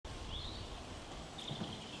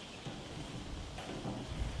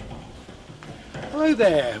Hello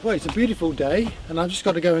there. Well, it's a beautiful day and I've just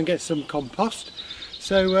got to go and get some compost.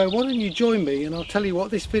 So why don't you join me and I'll tell you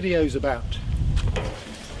what this video is about.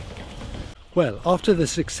 Well, after the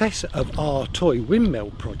success of our toy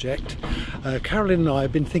windmill project, Carolyn and I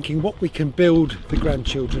have been thinking what we can build the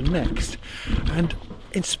grandchildren next. And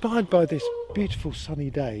inspired by this beautiful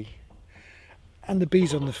sunny day and the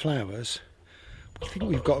bees on the flowers, we think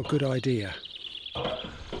we've got a good idea.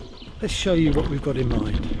 Let's show you what we've got in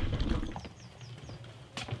mind.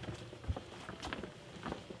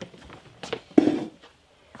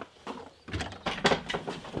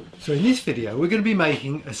 So in this video we're going to be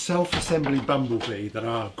making a self-assembly bumblebee that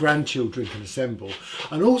our grandchildren can assemble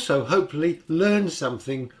and also hopefully learn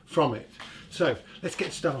something from it. So let's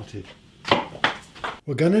get started.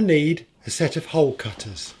 We're going to need a set of hole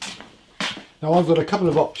cutters. Now I've got a couple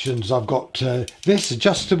of options. I've got this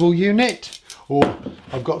adjustable unit, or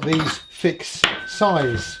I've got these fixed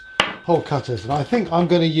size hole cutters, and I think I'm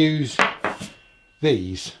going to use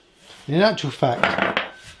these. In actual fact,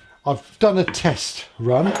 I've done a test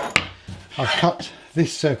run. I've cut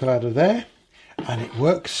this circle out of there and it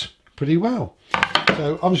works pretty well.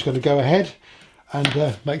 So I'm just going to go ahead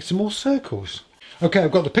and make some more circles. Okay,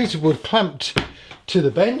 I've got the piece of wood clamped to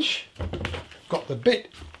the bench. Got the bit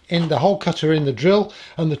in the hole cutter in the drill,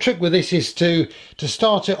 and the trick with this is to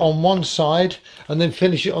start it on one side and then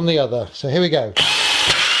finish it on the other. So here we go.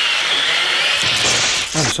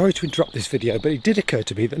 I'm sorry to interrupt this video, but it did occur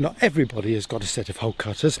to me that not everybody has got a set of hole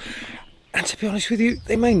cutters, and to be honest with you,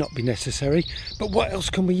 they may not be necessary, but what else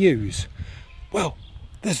can we use? Well,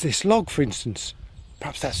 there's this log, for instance.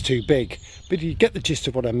 Perhaps that's too big, but you get the gist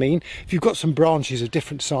of what I mean. If you've got some branches of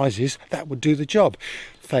different sizes, that would do the job.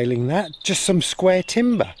 Failing that, just some square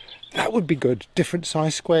timber. That would be good, different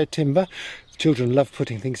size square timber. Children love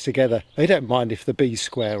putting things together. They don't mind if the bee's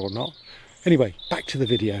square or not. Anyway, back to the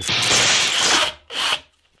video.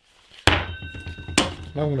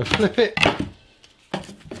 Now I'm going to flip it,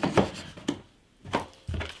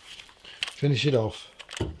 finish it off.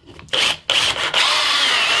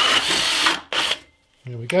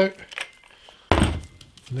 There we go. And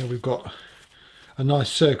there we've got a nice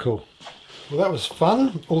circle. Well, that was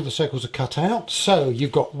fun. All the circles are cut out. So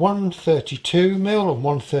you've got 132 mil and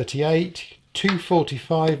 138,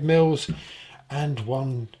 245 mils and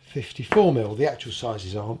 154 mil. The actual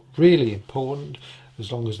sizes aren't really important,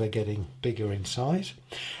 as long as they're getting bigger in size.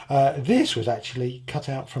 This was actually cut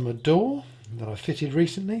out from a door that I fitted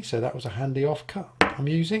recently, so that was a handy offcut I'm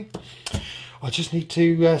using. I just need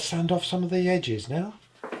to sand off some of the edges now.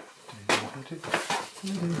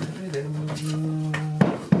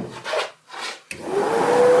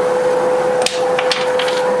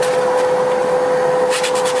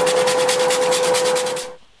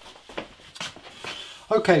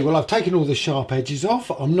 Okay, well, I've taken all the sharp edges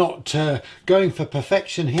off. I'm not going for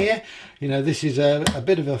perfection here. You know, this is a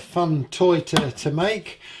bit of a fun toy to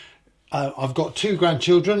make. I've got two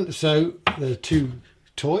grandchildren, so there are two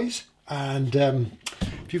toys. And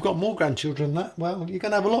if you've got more grandchildren than that, well, you're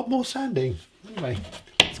going to have a lot more sanding. Anyway,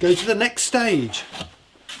 let's go to the next stage.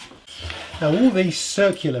 Now, all these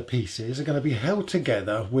circular pieces are going to be held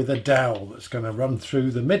together with a dowel that's going to run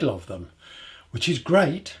through the middle of them, which is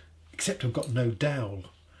great, except I've got no dowel.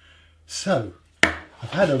 So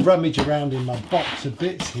I've had a rummage around in my box of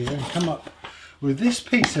bits here and come up with this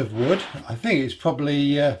piece of wood. I think it's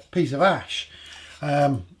probably a piece of ash,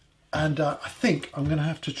 and I think I'm going to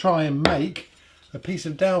have to try and make a piece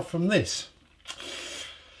of dowel from this.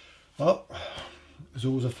 Well, there's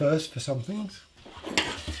always a first for some things.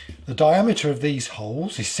 The diameter of these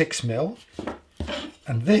holes is 6 mil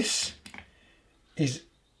and this is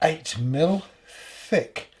 8 mil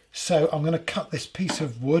thick. So I'm going to cut this piece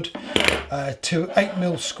of wood to 8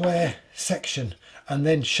 mil square section and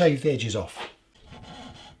then shave the edges off.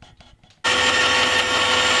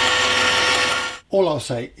 All I'll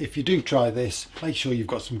say, if you do try this, make sure you've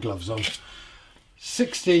got some gloves on.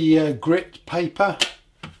 60 grit paper,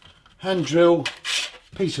 hand drill,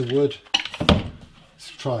 piece of wood. Let's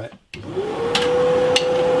try it.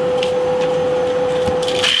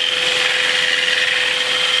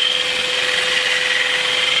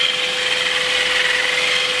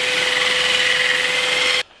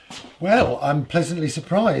 Well, I'm pleasantly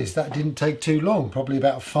surprised. That didn't take too long, probably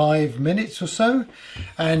about 5 minutes or so.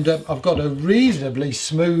 And I've got a reasonably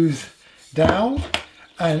smooth dowel,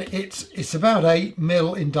 and it's about 8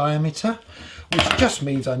 mil in diameter, which just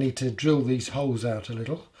means I need to drill these holes out a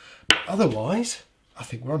little. But otherwise, I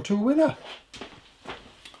think we're on to a winner.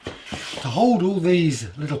 To hold all these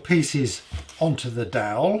little pieces onto the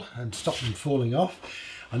dowel and stop them falling off,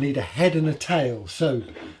 I need a head and a tail. So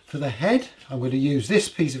for the head, I'm going to use this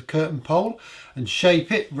piece of curtain pole and shape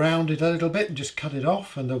it, round it a little bit and just cut it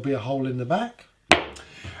off, and there'll be a hole in the back.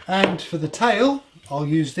 And for the tail, I'll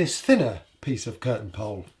use this thinner piece of curtain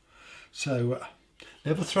pole. So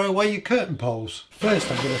never throw away your curtain poles. First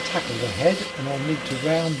I'm going to tackle the head, and I'll need to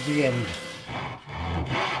round the end.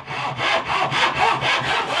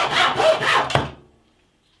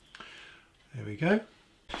 There we go.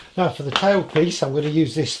 Now for the tail piece, I'm going to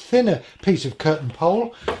use this thinner piece of curtain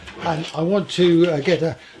pole, and I want to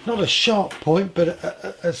get not a sharp point, but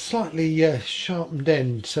a slightly sharpened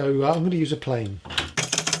end. So I'm going to use a plane.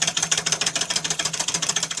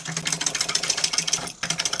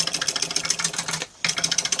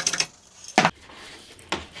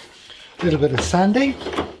 A little bit of sanding,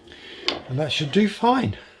 and that should do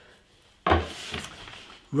fine.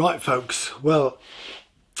 Right folks, well,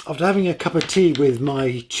 after having a cup of tea with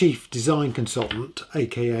my chief design consultant,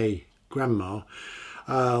 aka Grandma,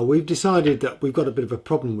 we've decided that we've got a bit of a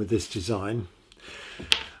problem with this design,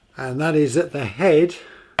 and that is that the head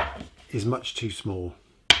is much too small.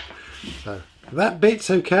 So that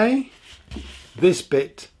bit's okay, this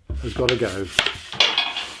bit has got to go.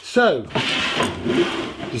 So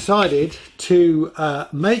decided to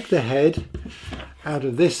make the head out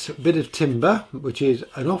of this bit of timber, which is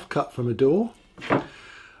an offcut from a door.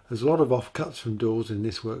 There's a lot of offcuts from doors in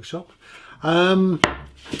this workshop, and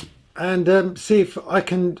see if I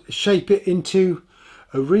can shape it into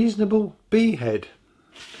a reasonable bee head.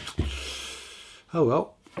 Oh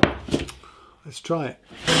well, let's try it.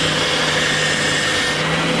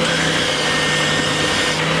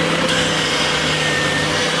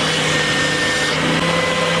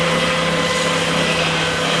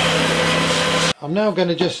 I'm now going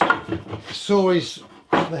to just saw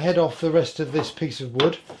the head off the rest of this piece of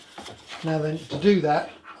wood. Now then, to do that,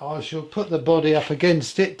 I shall put the body up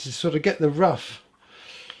against it to sort of get the rough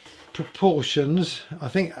proportions. I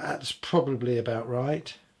think that's probably about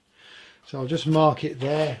right. So I'll just mark it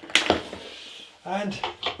there and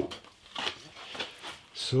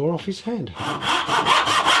saw off his head.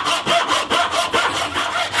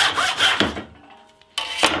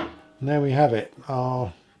 And there we have it,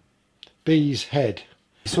 our bee's head.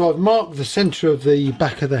 So I've marked the centre of the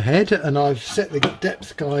back of the head, and I've set the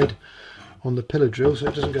depth guide on the pillar drill so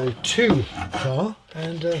it doesn't go too far,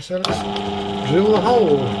 and so let's drill the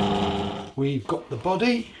hole. We've got the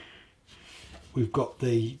body, we've got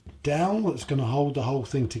the dowel that's going to hold the whole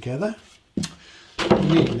thing together. What we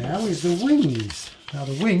need now is the wings. Now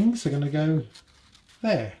the wings are going to go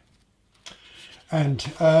there, and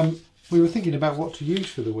we were thinking about what to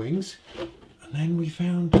use for the wings, and then we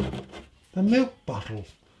found the milk bottle.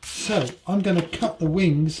 So I'm going to cut the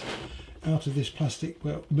wings out of this plastic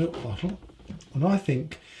milk bottle, and I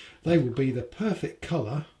think they will be the perfect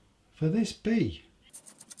colour for this bee.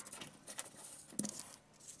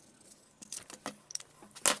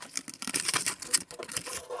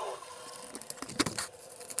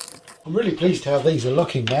 I'm really pleased how these are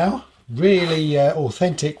looking now. Really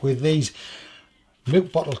authentic with these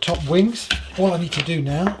milk bottle top wings. All I need to do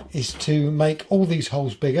now is to make all these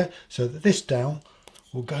holes bigger so that this dowel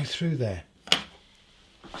will go through there.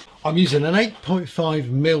 I'm using an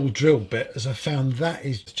 8.5mm drill bit, as I found that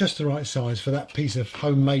is just the right size for that piece of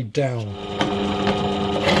homemade dowel.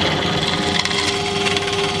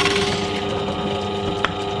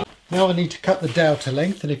 Now I need to cut the dowel to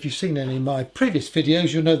length, and if you've seen any of my previous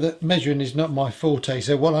videos you'll know that measuring is not my forte.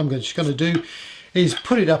 So what I'm just going to do is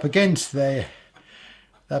put it up against there,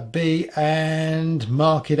 that bee, and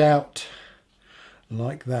mark it out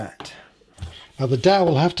like that. Now the dowel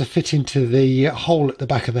will have to fit into the hole at the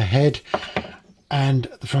back of the head and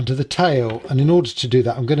the front of the tail, and in order to do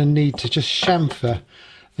that I'm going to need to just chamfer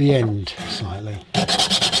the end slightly.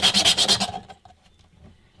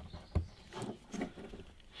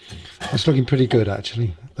 That's looking pretty good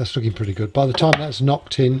actually, that's looking pretty good. By the time that's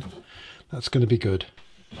knocked in, that's going to be good.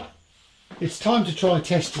 It's time to try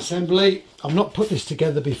test assembly. I've not put this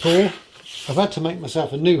together before. I've had to make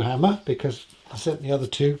myself a new hammer because I sent the other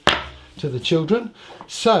two to the children.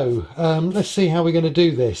 So let's see how we're going to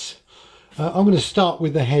do this. I'm going to start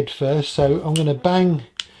with the head first. So I'm going to bang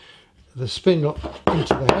the spin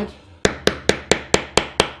into the head.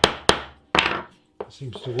 That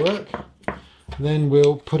seems to work. Then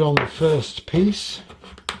we'll put on the first piece.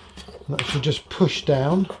 That should just push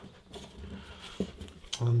down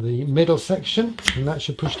on the middle section, and that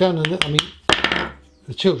should push down. And I mean,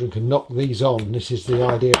 the children can knock these on. This is the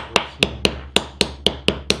idea.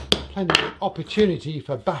 Plenty of opportunity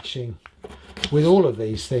for bashing with all of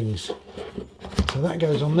these things. So that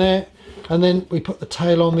goes on there, and then we put the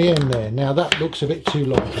tail on the end there. Now that looks a bit too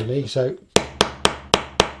long for me, so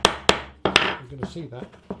you're going to see that.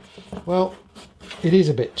 Well, it is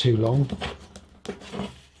a bit too long.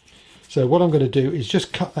 So what I'm going to do is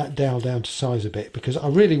just cut that down to size a bit, because I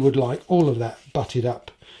really would like all of that butted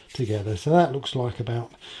up together. So that looks like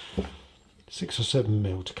about 6 or 7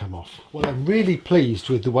 mil to come off. Well, I'm really pleased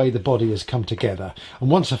with the way the body has come together,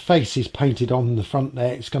 and once a face is painted on the front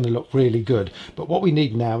there, it's going to look really good. But what we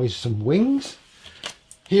need now is some wings.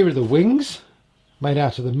 Here are the wings made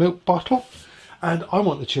out of the milk bottle, and I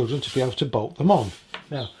want the children to be able to bolt them on.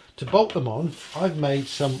 Now, to bolt them on, I've made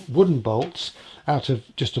some wooden bolts out of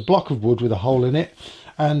just a block of wood with a hole in it,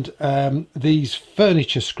 and these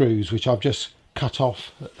furniture screws which I've just cut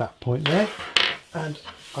off at that point there, and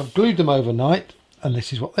I've glued them overnight, and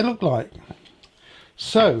this is what they look like.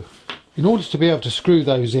 So in order to be able to screw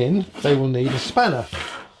those in, they will need a spanner,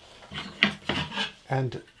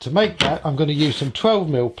 and to make that I'm going to use some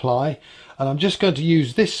 12mm ply, and I'm just going to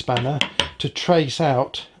use this spanner to trace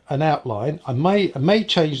out an outline. I may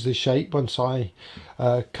change the shape once I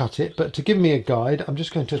cut it, but to give me a guide, I'm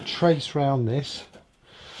just going to trace round this.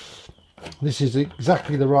 This is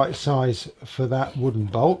exactly the right size for that wooden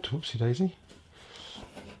bolt. Whoopsie daisy.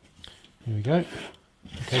 Here we go.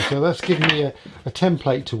 Okay, so that's given me a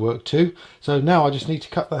template to work to. So now I just need to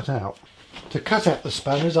cut that out. To cut out the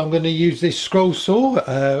spanners, I'm going to use this scroll saw,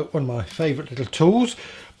 one of my favourite little tools,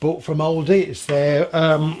 bought from Aldi. It's their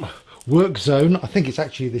work zone. I think it's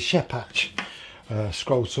actually the Shepatch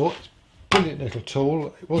scroll saw. It's a brilliant little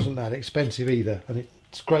tool. It wasn't that expensive either, and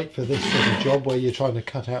it's great for this sort of job where you're trying to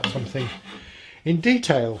cut out something in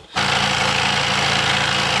detail.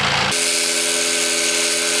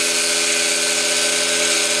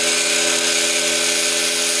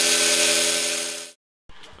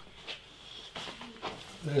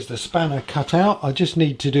 There's the spanner cut out. I just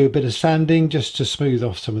need to do a bit of sanding just to smooth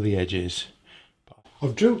off some of the edges.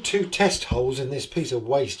 I've drilled 2 test holes in this piece of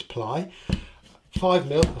waste ply,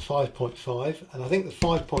 5mm or 5.5, and I think the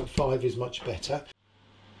 5.5 is much better.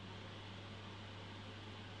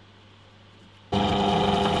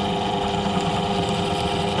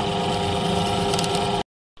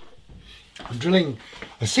 I'm drilling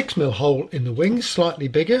a 6mm hole in the wings, slightly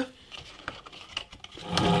bigger.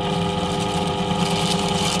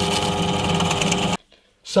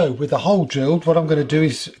 So with the hole drilled, what I'm going to do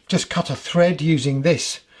is just cut a thread using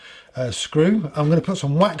this screw. I'm going to put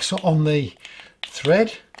some wax on the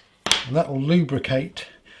thread, and that will lubricate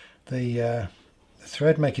the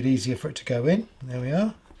thread, make it easier for it to go in. There we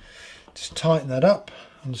are. Just tighten that up,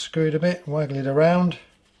 unscrew it a bit, waggle it around.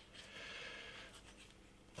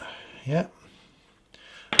 Yeah,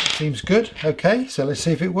 seems good. Okay, so let's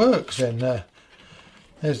see if it works then.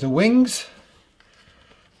 There's the wings,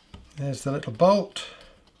 there's the little bolt,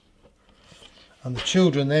 and the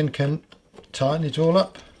children then can tighten it all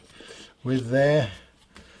up with their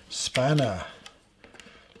spanner.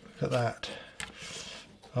 Look at that.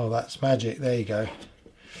 Oh, that's magic. There you go.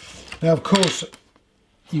 Now, of course,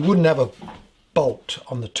 you wouldn't have a bolt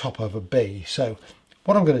on the top of a bee, so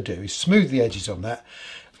what I'm going to do is smooth the edges on that.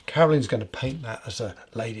 Caroline's going to paint that as a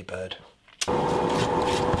ladybird.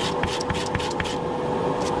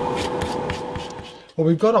 Well,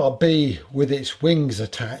 we've got our bee with its wings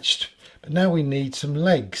attached, but now we need some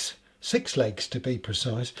legs, 6 legs to be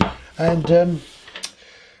precise. And I've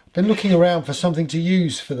been looking around for something to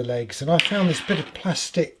use for the legs, and I found this bit of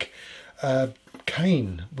plastic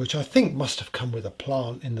cane, which I think must have come with a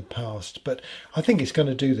plant in the past, but I think it's going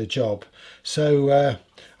to do the job. So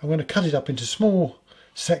I'm going to cut it up into small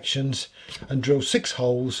sections and drill 6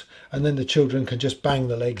 holes, and then the children can just bang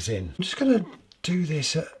the legs in. I'm just going to do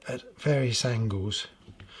this at various angles.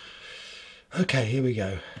 Okay, here we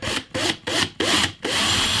go.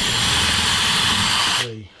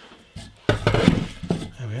 3.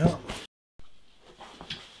 There we are.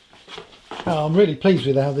 Now, I'm really pleased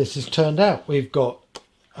with how this has turned out. We've got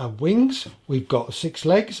wings, we've got 6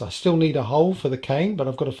 legs. I still need a hole for the cane, but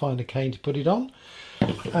I've got to find a cane to put it on.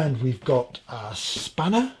 And we've got a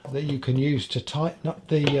spanner that you can use to tighten up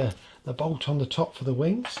the bolt on the top for the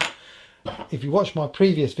wings. If you watched my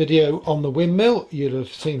previous video on the windmill, you'll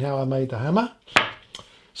have seen how I made the hammer.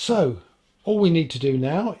 So all we need to do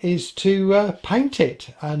now is to paint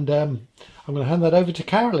it, and I'm going to hand that over to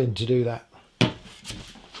Caroline to do that.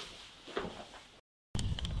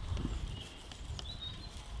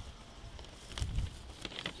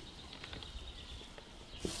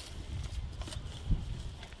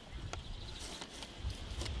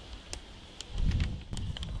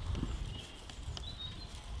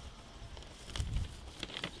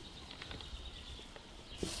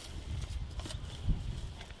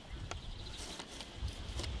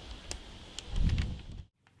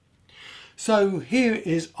 So here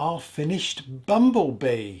is our finished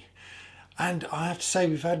bumblebee, and I have to say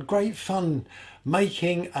we've had great fun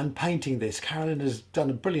making and painting this. Carolyn has done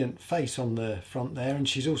a brilliant face on the front there, and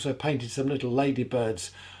she's also painted some little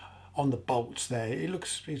ladybirds on the bolts there. It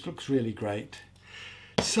looks really great.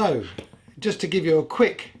 So just to give you a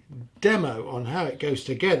quick demo on how it goes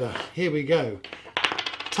together, here we go.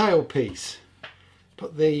 Tail piece,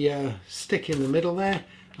 put the stick in the middle there,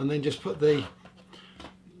 and then just put the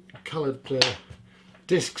coloured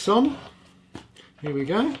discs on. Here we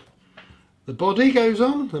go. The body goes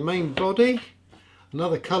on, the main body,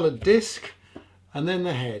 another coloured disc, and then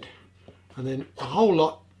the head, and then a whole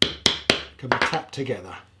lot can be tapped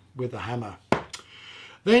together with a hammer.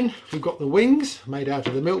 Then we've got the wings made out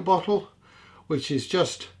of the milk bottle, which is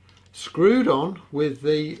just screwed on with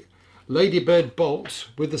the ladybird bolts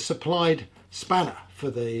with the supplied spanner for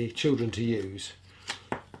the children to use.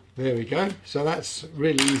 There we go. So that's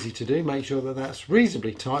really easy to do. Make sure that that's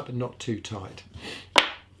reasonably tight but not too tight.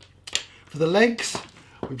 For the legs,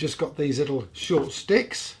 we've just got these little short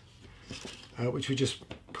sticks which we just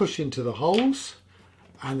push into the holes,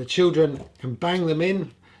 and the children can bang them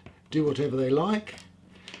in, do whatever they like.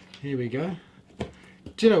 Here we go.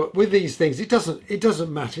 Do you know, with these things, it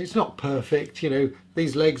doesn't matter. It's not perfect. You know,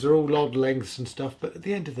 these legs are all odd lengths and stuff, but at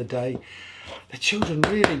the end of the day, the children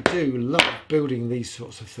really do love building these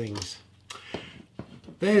sorts of things.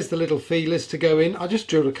 There's the little feelers to go in. I just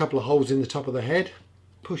drilled a couple of holes in the top of the head.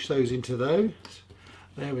 Push those into those.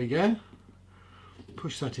 There we go.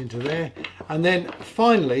 Push that into there. And then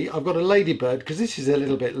finally, I've got a ladybird, because this is a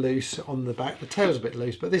little bit loose on the back. The tail's a bit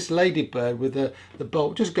loose, but this ladybird with the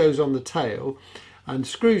bolt just goes on the tail and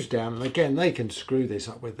screws down. And again, they can screw this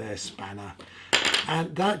up with their spanner.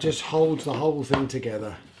 And that just holds the whole thing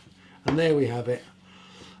together. And there we have it.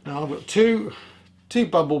 Now I've got two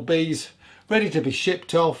bumblebees ready to be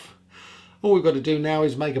shipped off. All we've got to do now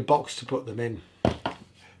is make a box to put them in.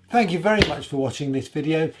 Thank you very much for watching this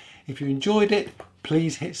video. If you enjoyed it,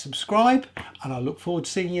 please hit subscribe, and I look forward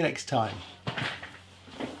to seeing you next time.